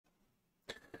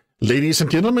Ladies and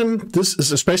gentlemen, this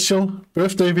is a special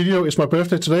birthday video. It's my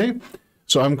birthday today,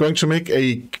 so I'm going to make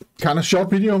a kind of short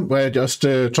video where I just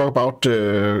talk about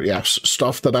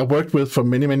stuff that I worked with for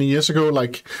many years ago,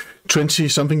 like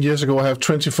 20-something years ago. I have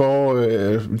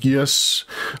 24 years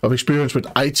of experience with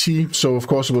IT, so of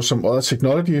course there was some other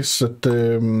technologies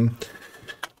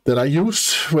that I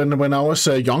used when I was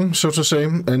young, so to say,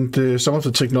 and some of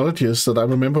the technologies that I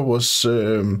remember was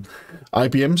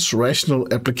IBM's Rational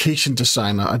Application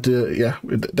Designer.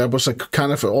 That was a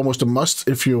kind of almost a must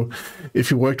if you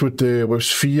worked with the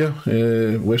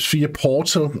WebSphere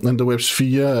portal and the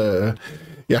WebSphere.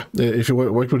 If you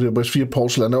worked with the WebSphere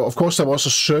portal. And of course there was a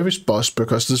service bus,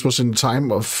 because this was in the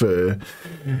time of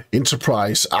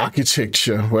enterprise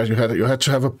architecture, where you had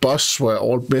to have a bus where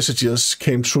all messages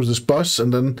came through this bus,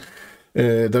 and then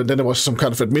there was some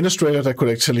kind of administrator that could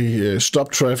actually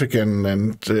stop traffic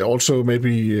and also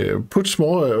maybe put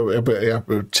more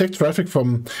take traffic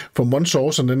from one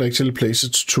source and then actually place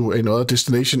it to another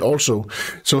destination also.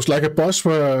 So it's like a bus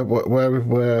where it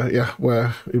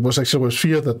was actually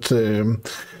WebSphere that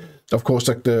of course,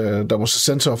 that was the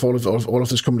center of all of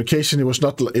this communication. It was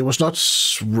not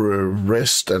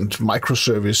REST and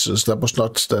microservices. That was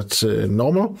not that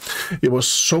normal. It was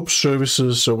SOAP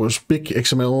services, so it was big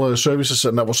XML services,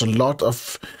 and there was a lot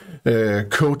of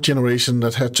code generation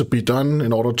that had to be done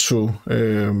in order to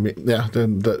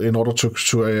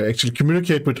actually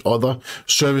communicate with other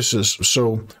services.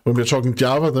 So when we're talking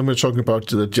Java, then we're talking about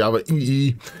the Java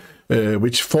EE.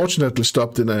 Which fortunately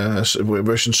stopped in a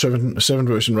version 7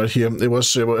 version right here. It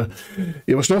was no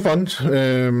fun.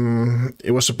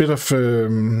 It was a bit of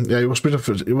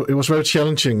it was very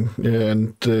challenging,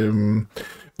 and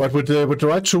but with the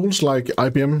right tools like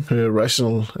IBM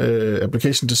Rational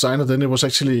Application Designer, then it was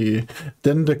actually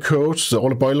the code, all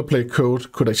the boilerplate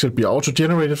code, could actually be auto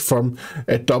generated from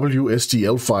a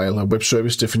WSDL file, a web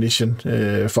service definition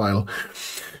file.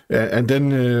 And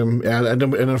then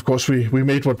of course we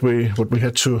made what we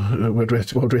had to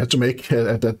make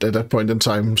at that point in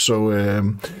time. So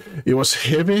it was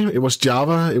heavy. It was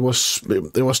Java. It was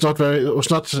no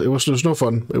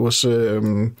fun. It was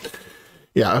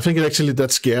I think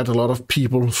that scared a lot of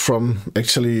people from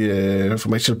actually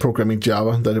programming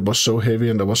Java, that it was so heavy,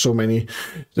 and there were so many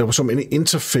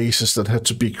interfaces that had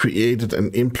to be created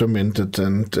and implemented,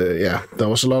 and there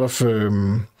was a lot of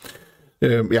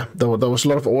there was a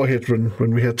lot of overhead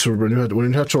when we had to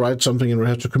write something and we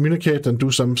had to communicate and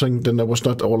do something. Then there was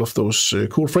not all of those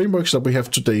cool frameworks that we have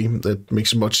today that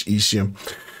makes it much easier.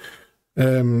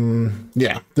 Then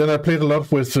I played a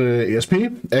lot with ASP,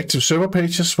 active server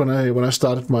pages, when I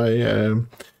started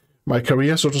my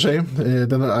career, so to say.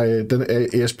 Then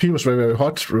ASP was very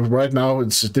hot. Right now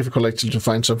it's difficult actually to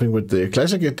find something with the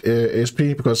classic ASP,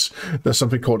 because there's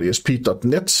something called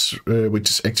ASP.NET, which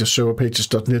is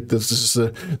ActiveServerPages.net. This is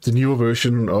the newer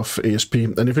version of ASP.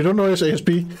 And if you don't know ASP,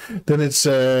 then it's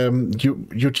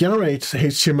you generate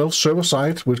HTML server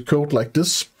side with code like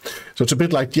this. So it's a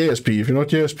bit like JSP. If you know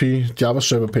JSP, Java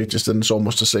Server Pages, then it's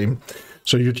almost the same.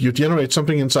 So you generate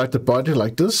something inside the body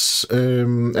like this,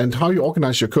 and how you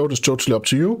organize your code is totally up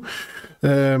to you.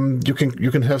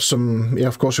 You can have some,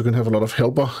 of course you can have a lot of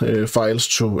helper files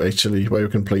to actually where you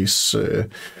can place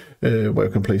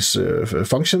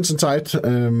functions inside.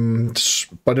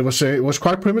 But it was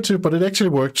quite primitive, but it actually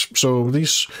worked. So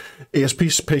these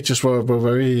ASP pages were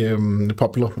very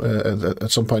popular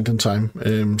at some point in time.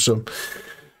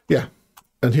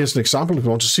 And here's an example if you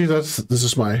want to see that. This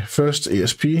is my first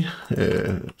ASP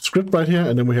script right here,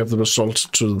 and then we have the result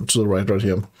to the right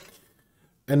here.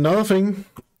 Another thing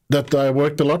that I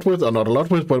worked a lot with, or not a lot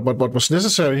with, but what was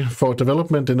necessary for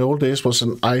development in the old days was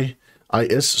an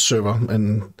IIS server,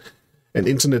 and an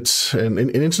internet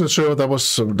server that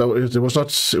was not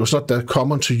that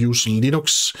common to use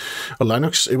Linux or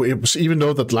Linux. It was, even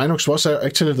though that Linux was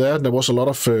actually there, there was a lot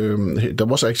of there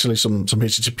was actually some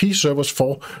HTTP servers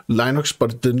for Linux,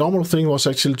 but the normal thing was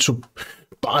actually to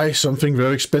buy something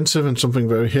very expensive and something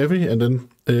very heavy, and then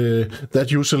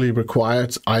that usually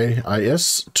required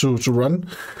IIS to run.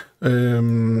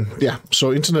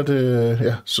 So internet,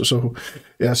 so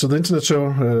the internet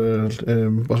server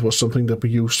was something that we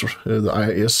used, the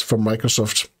IIS from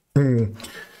Microsoft.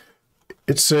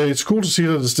 It's cool to see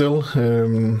that it's still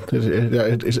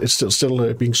it's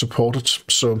still being supported.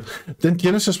 So then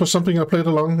Genesis was something I played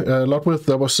along a lot with.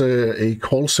 There was a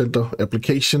call center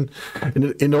application.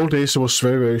 In old days, it was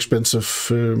very expensive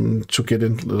to get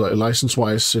in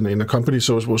license-wise in a company.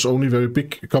 So it was only very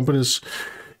big companies.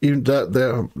 Even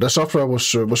their software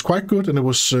was quite good, and it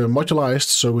was modularized,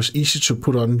 so it was easy to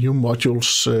put on new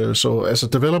modules. So as a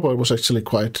developer, it was actually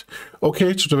quite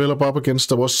okay to develop up against.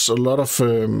 There was a lot of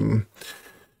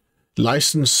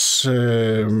license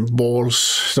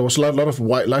walls. There was a lot of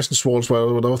white license walls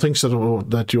where there were things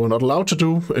that you were not allowed to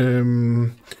do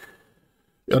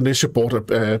unless you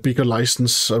bought a bigger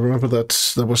license. I remember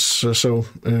that there was so.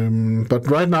 But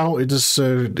right now it is.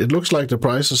 It looks like the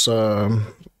prices are.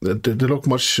 They look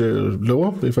much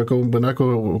lower if I go and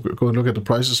look at the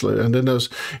prices, and then it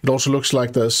also looks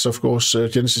like there's, of course,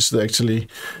 Genesis. They actually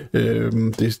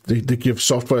they give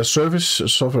software as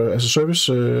a service,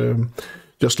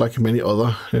 just like many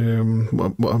other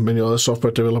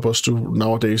software developers do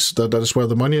nowadays. That is where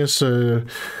the money is.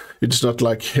 It's not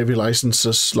like heavy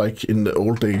licenses like in the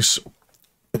old days.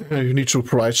 You need to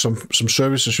provide some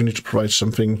services. You need to provide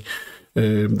something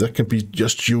that can be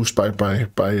just used by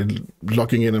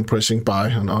logging in and pressing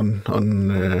buy on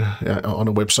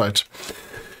a website.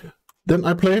 Then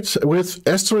I played with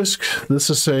Asterisk.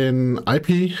 This is an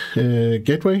IP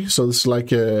gateway, so it's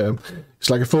like a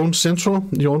phone central,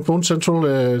 your own phone central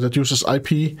that uses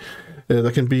IP.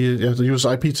 That can be that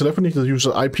uses IP telephony, that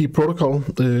uses IP protocol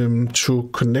to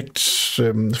connect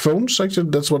phones.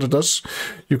 Actually, that's what it does.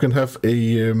 You can have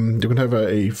a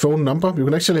phone number. You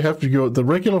can actually have the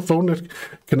regular phone that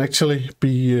can actually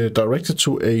be directed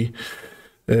to a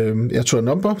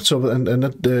number. So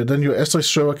then your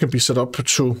Asterisk server can be set up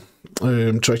to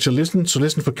actually listen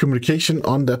for communication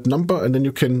on that number, and then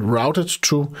you can route it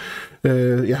to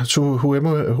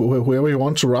whoever you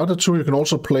want to route it to. You can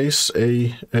also place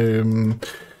a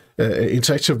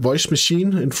interactive voice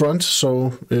machine in front,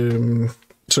 so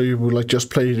you will like just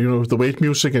play the wait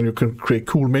music, and you can create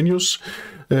cool menus.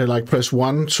 Like press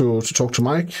 1 to talk to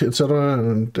Mike, etc.,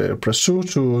 and press 2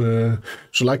 to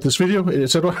like this video,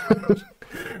 etc.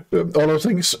 All those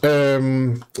things.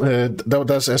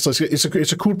 That's Asterisk.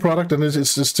 It's a cool product, and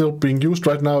it's still being used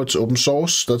right now. It's open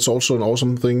source. That's also an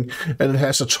awesome thing, and it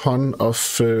has a ton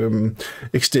of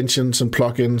extensions and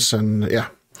plugins, and yeah.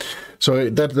 So I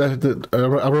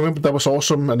remember that was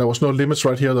awesome, and there was no limits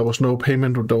right here. There was no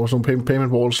payment. There was no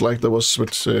payment walls like there was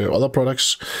with other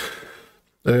products.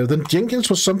 Then Jenkins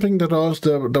was something that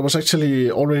was actually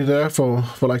already there for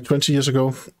like 20 years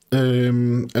ago,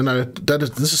 and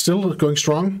this is still going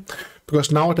strong, because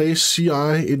nowadays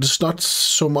CI, it is not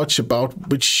so much about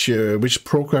which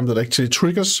program that actually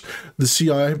triggers the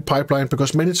CI pipeline,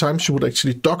 because many times you would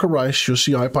actually Dockerize your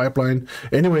CI pipeline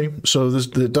anyway. So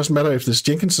it doesn't matter if this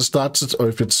Jenkins that starts it, or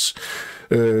if it's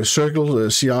Circle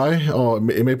CI, or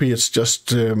maybe it's just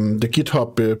the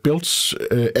GitHub builds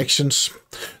actions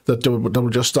that will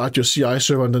just start your CI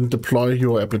server and then deploy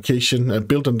your application and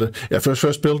build on the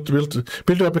first build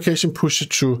your application, push it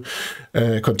to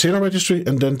a container registry,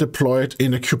 and then deploy it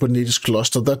in a Kubernetes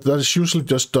cluster. That is usually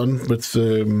just done with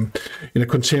in a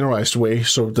containerized way,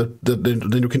 so that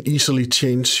then you can easily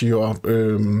change your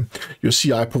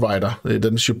CI provider.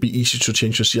 Then it should be easy to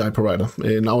change your CI provider.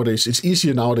 Nowadays, it's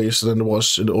easier nowadays than it was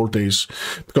in the old days,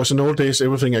 because in the old days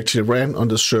everything actually ran on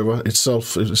the server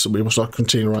itself. It was not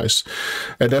containerized.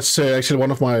 And that's actually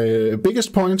one of my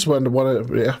biggest points.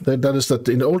 That is that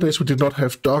in the old days we did not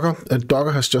have Docker, and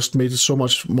Docker has just made it so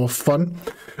much more fun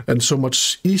and so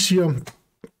much easier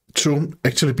to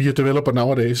actually be a developer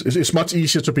nowadays. It's much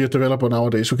easier to be a developer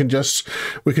nowadays. We can just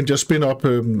spin up.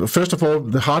 First of all,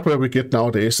 the hardware we get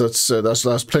nowadays,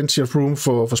 there's plenty of room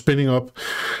for spinning up.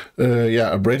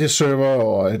 A Redis server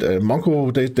or a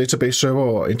Mongo database server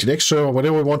or Nginx server,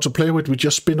 whatever we want to play with. We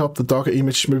just spin up the Docker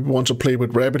image. Maybe we want to play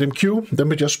with RabbitMQ. Then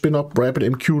we just spin up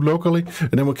RabbitMQ locally,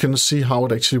 and then we can see how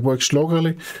it actually works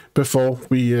locally before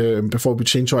we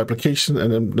change our application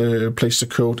and then place the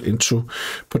code into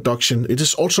production. It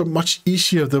is also much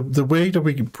easier. The way that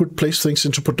we place things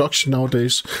into production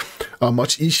nowadays are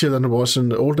much easier than it was in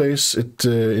the old days.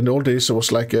 In the old days it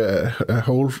was like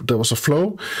there was a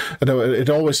flow, and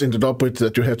it always ended up with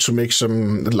that you had to make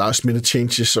some last minute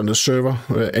changes on the server.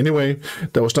 Anyway,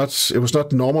 it was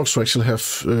not normal to actually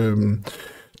have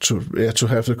to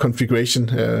have the configuration,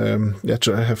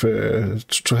 to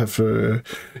have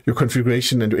your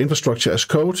configuration and your infrastructure as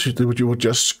code. You would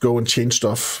just go and change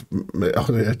stuff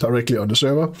directly on the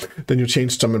server. Then you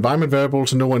change some environment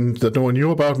variables no one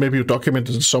knew about. Maybe you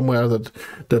documented it somewhere that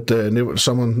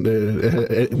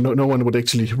no one would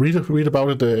actually read about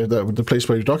it. The place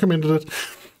where you documented it.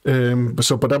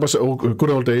 But that was good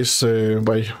old days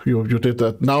where you did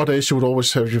that. Nowadays you would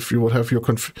always have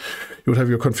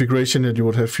your configuration, and you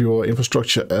would have your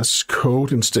infrastructure as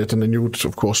code instead, and then you would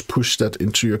of course push that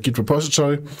into your Git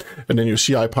repository, and then your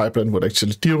CI pipeline would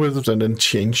actually deal with it and then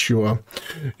change your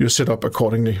setup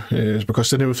accordingly,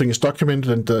 because then everything is documented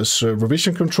and there's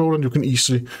revision control, and you can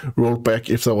easily roll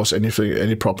back if there was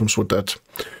any problems with that.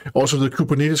 Also, the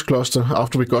Kubernetes cluster,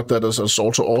 after we got that, is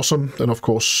also awesome, and of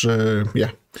course,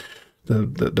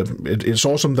 it's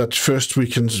awesome that first we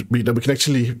can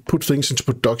actually put things into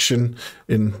production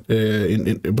in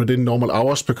within normal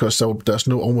hours, because there's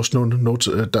almost no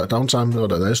downtime, or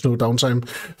there's no downtime,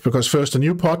 because first a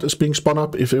new pod is being spun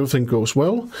up. If everything goes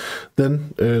well,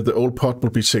 then the old pod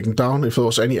will be taken down. If there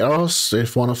was any errors,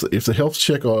 if the health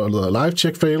check or the live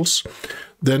check fails,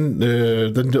 then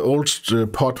the old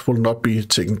pod will not be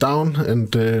taken down,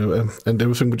 and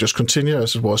everything will just continue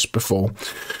as it was before.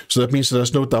 So that means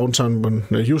there's no downtime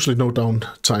usually no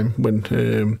downtime when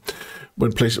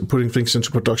putting things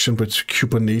into production with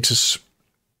Kubernetes.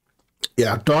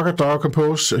 Yeah, Docker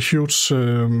Compose, a huge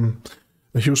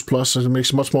plus. It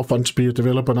makes it much more fun to be a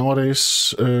developer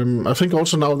nowadays. I think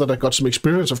also now that I got some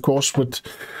experience, of course, with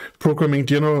programming in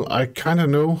general, I kind of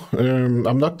know.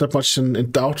 I'm not that much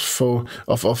in doubt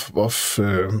of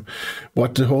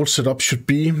what the whole setup should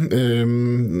be.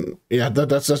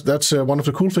 That's one of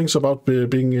the cool things about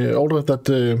being older. That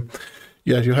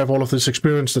you have all of this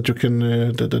experience that you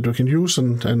can use,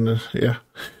 and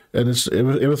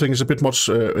everything is a bit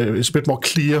more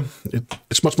clear.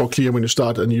 It's much more clear when you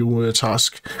start a new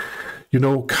task. You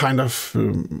know, kind of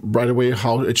right away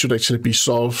how it should actually be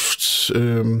solved.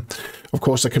 Of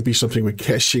course, there can be something with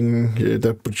caching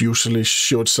that would usually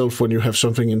show itself when you have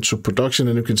something into production,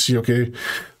 and you can see, okay,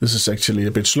 this is actually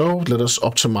a bit slow. Let us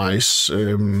optimize.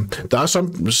 There are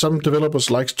some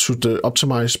developers like to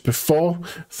optimize before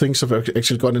things have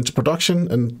actually gone into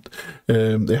production, and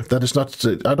that is not.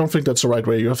 I don't think that's the right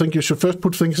way. I think you should first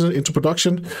put things into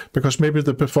production, because maybe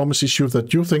the performance issues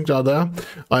that you think are there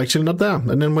are actually not there,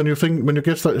 and then when you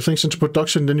get things into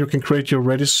production, then you can create your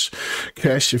Redis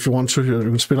cache if you want to. You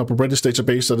can spin up a Redis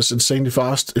database that is insanely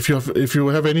fast. If you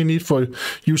have any need for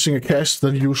using a cache,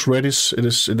 then use Redis. It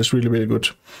is really, really good.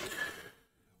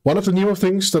 One of the newer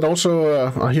things that also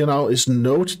are here now is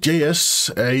Node.js.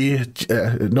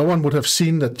 No one would have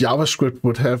seen that JavaScript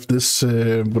would have this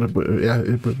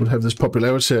would have this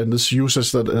popularity and this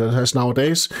usage that it has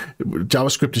nowadays.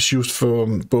 JavaScript is used for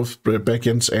both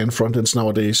backends and frontends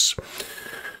nowadays.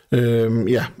 And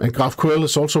GraphQL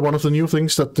is also one of the new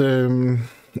things that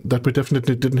we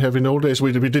definitely didn't have in old days.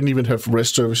 We didn't even have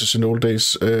REST services in old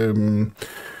days.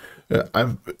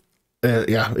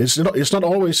 It's not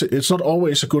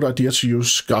always a good idea to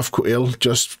use GraphQL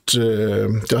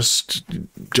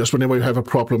just whenever you have a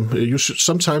problem.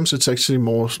 Sometimes it's actually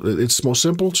more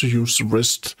simple to use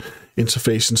REST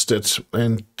interface instead,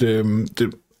 and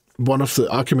one of the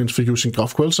arguments for using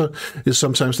GraphQL is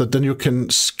sometimes that then you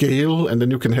can scale, and then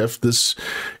you can have this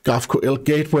GraphQL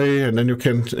gateway, and then you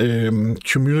can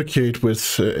communicate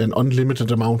with an unlimited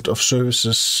amount of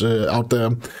services out there.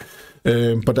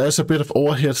 But there's a bit of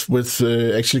overhead with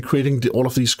actually creating all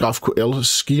of these GraphQL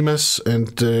schemas,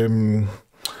 and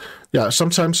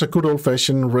sometimes a good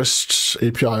old-fashioned REST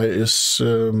API is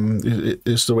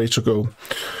the way to go.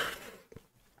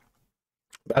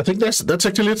 I think that's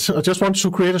actually it. I just want to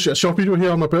create a short video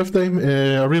here on my birthday.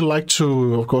 I really like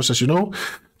to, of course, as you know,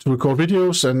 to record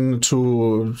videos and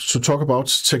to talk about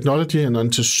technology,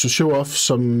 and to show off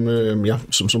some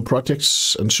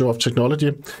projects and show off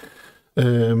technology. I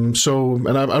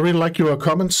really like your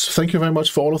comments. Thank you very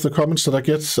much for all of the comments that I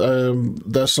get.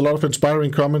 There's a lot of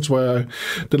inspiring comments where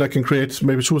then I can create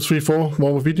maybe 2, 3, 4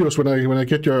 more videos when I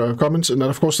get your comments. And then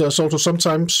of course there's also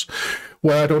sometimes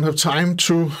where I don't have time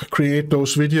to create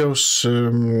those videos.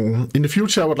 In the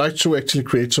future I would like to actually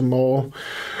create some more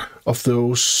of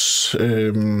those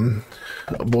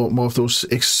more of those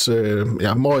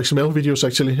more XML videos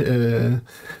actually.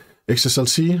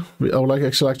 XSLT. I would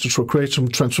actually like to create some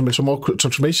more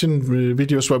transformation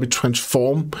videos where we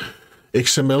transform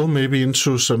XML maybe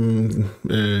into some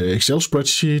Excel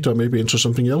spreadsheet, or maybe into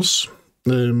something else.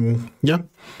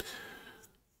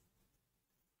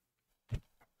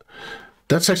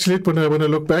 That's actually it when I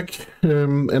look back.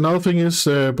 Another thing is,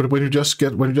 but when you just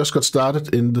got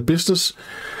started in the business,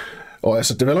 or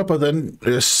as a developer, then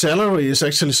salary is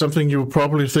actually something you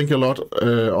probably think a lot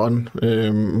on.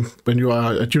 When you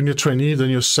are a junior trainee, then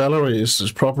your salary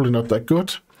is probably not that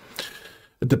good.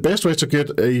 The best way to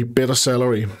get a better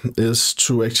salary is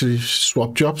to actually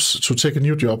swap jobs, to take a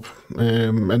new job.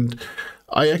 And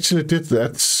I actually did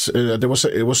that.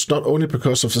 It was not only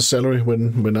because of the salary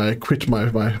when I quit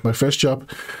my first job.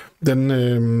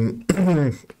 Then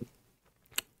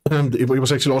and it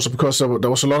was actually also because there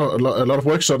was a lot of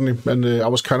work suddenly, and I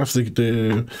was kind of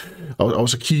I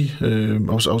was a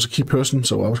key person,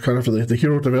 so I was kind of the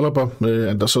hero developer,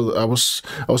 and so I was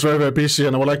very, very busy,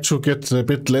 and I would like to get a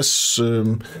bit less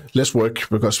work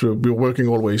because we were working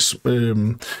always.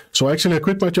 So actually I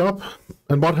quit my job,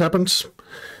 and what happened?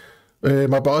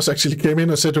 My boss actually came in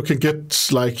and said you can get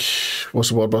like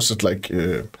what was it like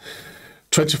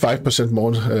 25%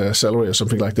 more salary or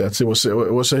something like that. It was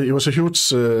a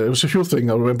huge thing.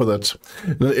 I remember that.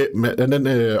 And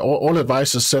then all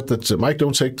advisors said that, Mike,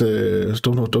 don't take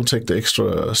the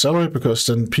extra salary, because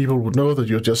then people would know that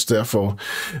you're just there for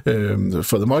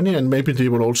the money, and maybe they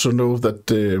will also know that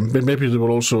maybe they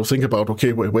will also think about,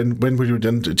 okay, when will you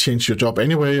then change your job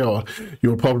anyway, or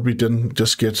you'll probably then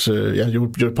just get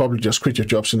you'll probably just quit your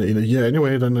jobs in a year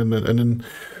anyway. Then and then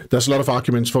there's a lot of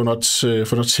arguments for not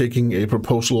taking a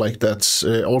proposal like that.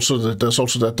 There's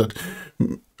also that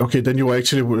okay, then you were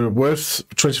actually worth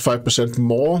 25%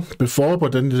 more before,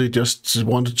 but then they just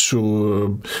wanted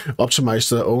to optimize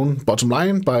their own bottom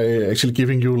line by actually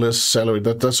giving you less salary.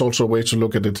 That's also a way to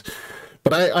look at it.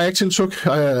 But I actually took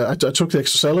the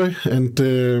extra salary, and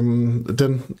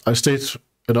then I stayed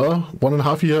another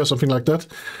 1.5 years or something like that.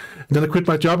 And then I quit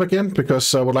my job again,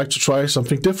 because I would like to try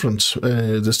something different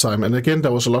this time. And again,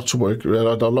 there was a lot to work. There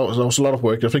was a lot of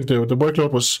work. I think the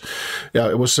workload was,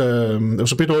 it was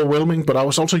a bit overwhelming. But I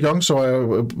was also young,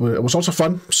 so it was also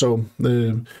fun. So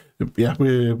we had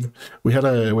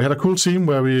a cool team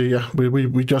where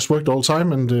we just worked all the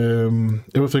time, and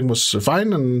everything was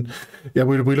fine. And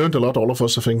we learned a lot, all of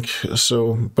us, I think.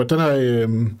 So, but then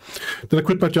I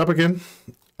quit my job again,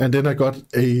 and then I got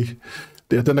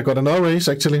another raise.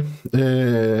 Actually,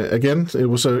 again, it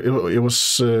was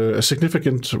a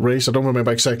significant raise. I don't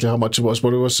remember exactly how much it was,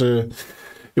 but it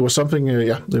was something.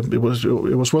 It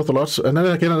was worth a lot. And then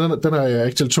again, I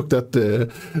actually took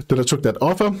that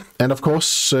offer. And of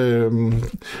course,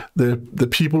 the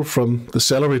people from the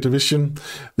salary division,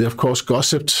 they of course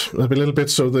gossiped a little bit.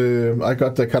 So I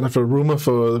got the kind of a rumor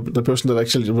for the person that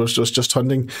actually was just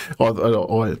hunting,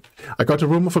 or I got a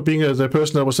rumor for being the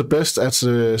person that was the best at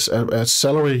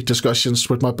salary discussions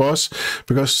with my boss,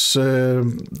 because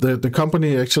the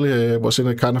company actually was in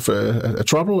a kind of a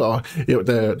trouble, or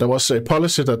there was a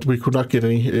policy that we could not get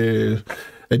any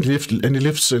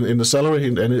lifts in the salary,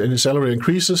 any salary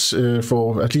increases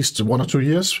for at least 1 or 2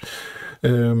 years. I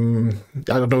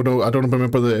don't know. I don't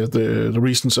remember the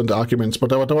reasons and the arguments, but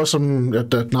there was some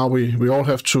that now we all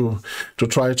have to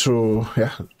try to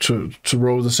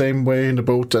row the same way in the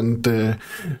boat, and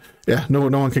no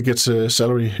one can get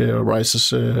salary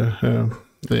rises.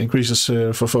 The increases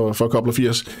for a couple of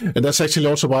years, and that's actually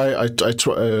also why I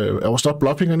was not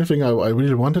bluffing anything. I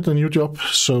really wanted a new job,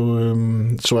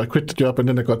 so I quit the job, and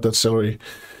then I got that salary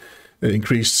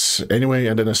increased anyway,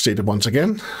 and then I stayed once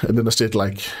again, and then I stayed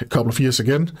like a couple of years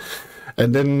again,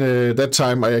 and then that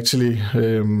time I actually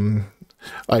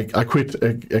I quit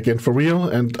again for real,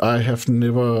 and I've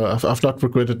not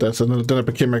regretted that. And then I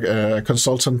became a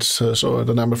consultant. So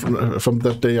then from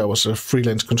that day I was a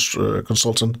freelance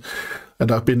consultant,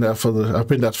 and I've been that for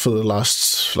the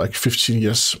last like 15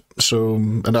 years. So,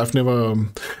 and I've never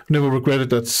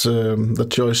regretted that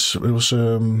choice. It was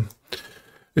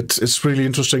it's really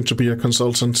interesting to be a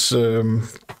consultant.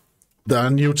 There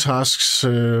are new tasks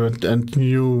and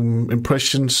new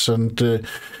impressions, and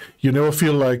you never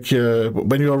feel like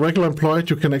when you're regular employed,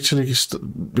 you can actually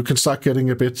start getting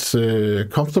a bit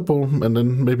comfortable, and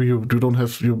then maybe you don't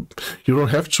have to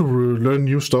learn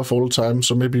new stuff all the time.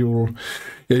 So maybe you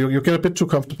get a bit too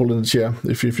comfortable in the chair,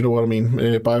 if you know what I mean.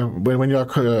 When you're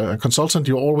a consultant,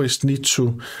 you always need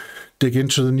to dig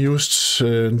into the newest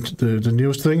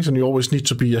things, and you always need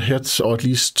to be ahead, or at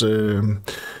least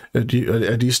at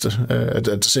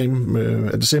the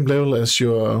same level as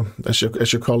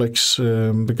your colleagues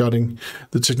regarding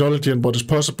the technology and what is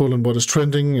possible and what is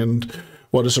trending and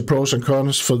what is the pros and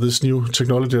cons for this new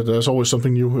technology. There's always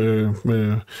something new.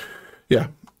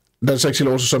 That's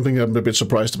actually also something I'm a bit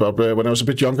surprised about. When I was a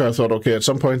bit younger, I thought, okay, at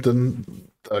some point then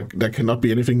there cannot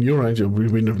be anything new, right?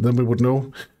 Then we would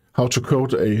know how to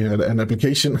code an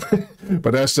application.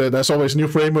 But there's always new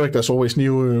framework. There's always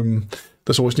new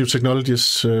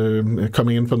technologies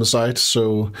coming in from the side.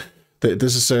 So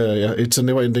this is it's a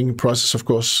never-ending process, of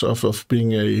course, of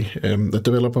being a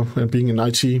developer and being in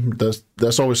IT.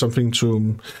 There's always something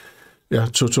to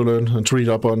learn and to read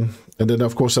up on. And then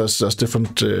of course there's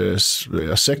different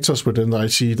sectors within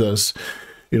IT. There's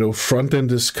front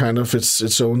end is kind of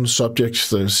its own subject,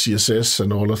 the CSS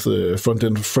and all of the front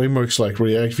end frameworks like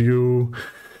React, Vue,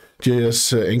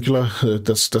 JS, Angular.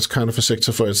 That's kind of a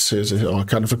sector for its, or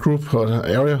kind of a group or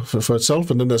area for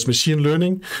itself. And then there's machine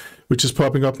learning, which is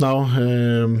popping up now,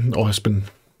 or it has been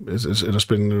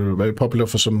very popular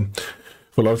for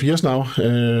a lot of years now.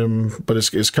 But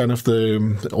it's kind of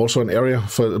also an area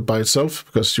by itself,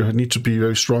 because you need to be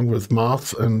very strong with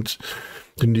math, and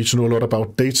you need to know a lot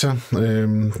about data.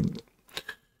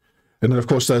 And then, of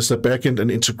course, there's the backend and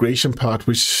integration part,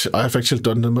 which I've actually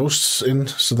done the most in.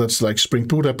 So that's like Spring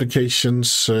Boot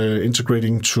applications,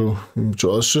 integrating to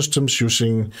other systems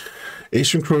using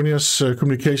asynchronous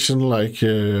communication like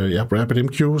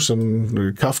RabbitMQs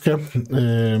and Kafka.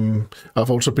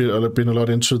 I've also been a lot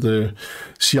into the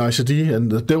CI/CD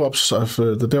and the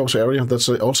DevOps area. That's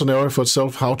also an area for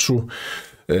itself. How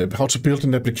to build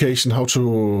an application, how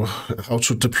to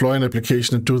deploy an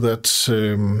application, and do that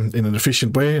in an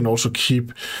efficient way, and also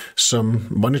keep some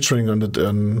monitoring on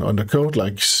the code,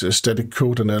 like static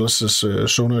code analysis,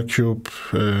 SonarQube,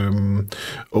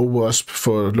 OWASP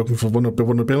for looking for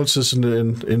vulnerabilities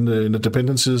in the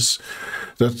dependencies.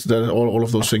 That all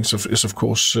of those things is of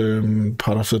course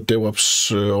part of the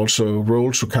DevOps also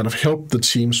role to kind of help the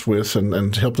teams with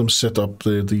and help them set up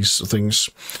these things.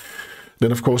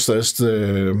 Then, of course, there's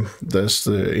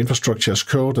the infrastructure as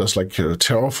code. There's like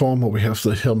Terraform, where we have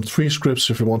the Helm 3 scripts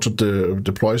if you want to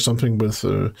deploy something with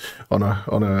on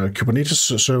a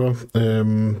Kubernetes server.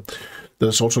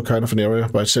 There's also kind of an area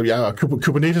by itself. Yeah,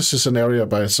 Kubernetes is an area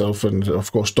by itself, and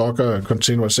of course, Docker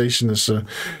containerization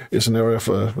is an area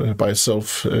by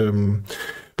itself.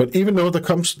 But even though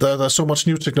there's so much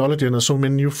new technology and there's so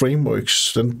many new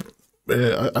frameworks, then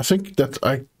I think that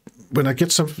when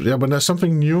there's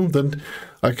something new, then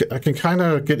I can kind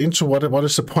of get into what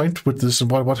is the point with this and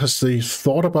what has they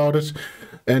thought about it,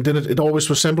 and then it always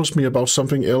resembles me about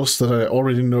something else that I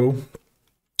already know.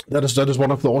 That is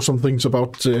one of the awesome things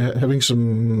about having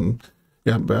some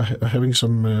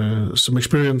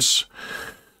experience.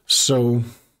 So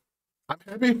I'm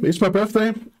happy. It's my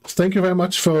birthday. Thank you very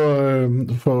much for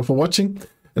watching,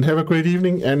 and have a great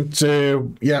evening. And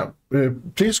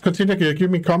please continue to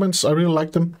give me comments. I really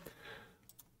like them.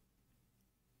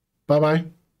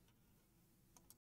 Bye-bye.